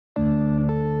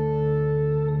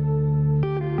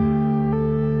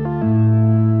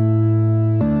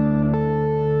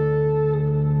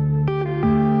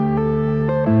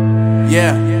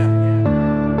Yeah.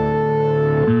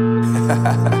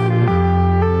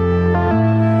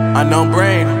 Unknown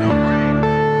Brain,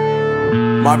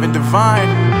 Marvin Divine.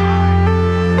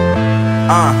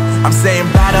 I'm saying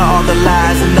bye to all the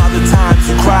lies and all the times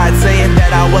you cried, saying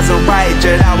that I wasn't right,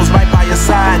 yet I was right by your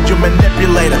side. You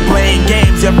manipulator, playing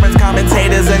games, your friends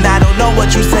commentators, and I don't know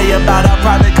what you say about our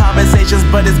private conversations,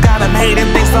 but it's got them hating.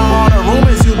 Thanks to all the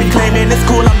rumors you be claiming. It's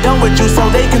cool, I'm done with you, so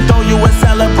they can throw you a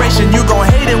celebration. You gon'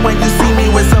 hate it when you see me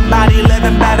with somebody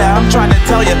living better. I'm trying to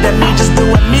tell you that me just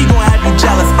doing me gon' have you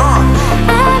jealous.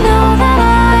 I know that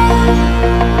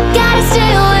I gotta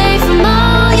stay away from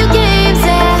all your games,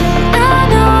 yeah. I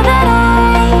know that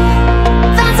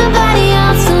I found somebody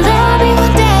else to love me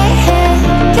one day, yeah.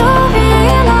 You'll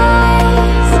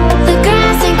realize the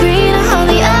grass ain't greener on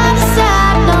the other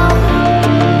side, no.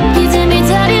 You did me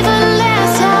dirty for the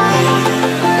last time,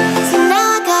 so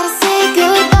now I gotta say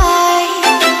goodbye.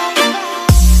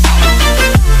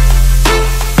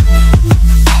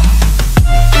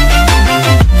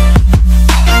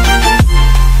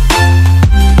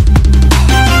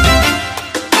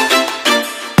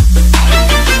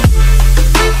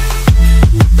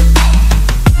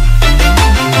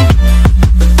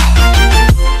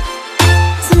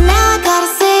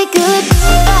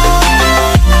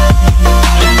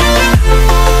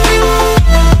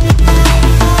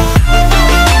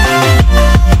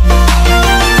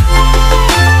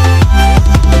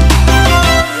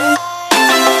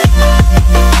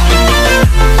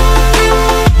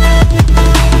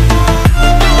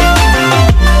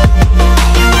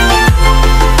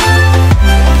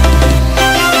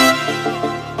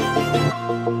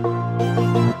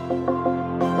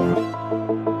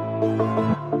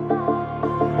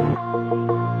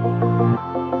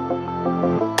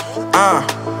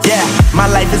 Yeah, my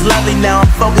life is lovely now, I'm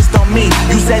focused on me.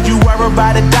 You said you were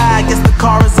about to die, I guess the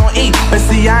car is on E. But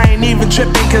see, I ain't even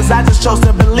tripping, cause I just chose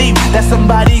to believe that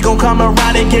somebody gon' come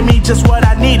around and give me just what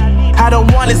I need. I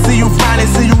don't wanna see you frowning,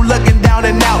 see you looking down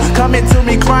and out, coming to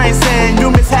me crying, saying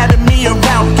you miss having me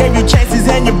around. Gave you chances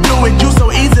and you blew it, you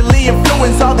so easily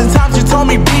influenced. All the times you told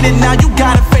me beat it, now you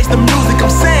gotta face the music. I'm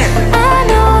saying I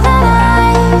know that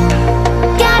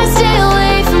I gotta stay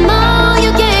away from all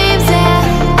your games, yeah.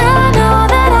 I know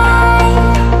that I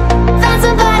found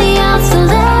somebody else to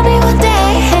love me one day,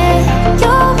 yeah.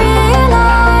 You'll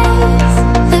realize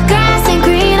the grass ain't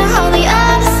greener on the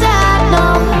other side, no.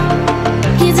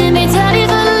 You did me dirty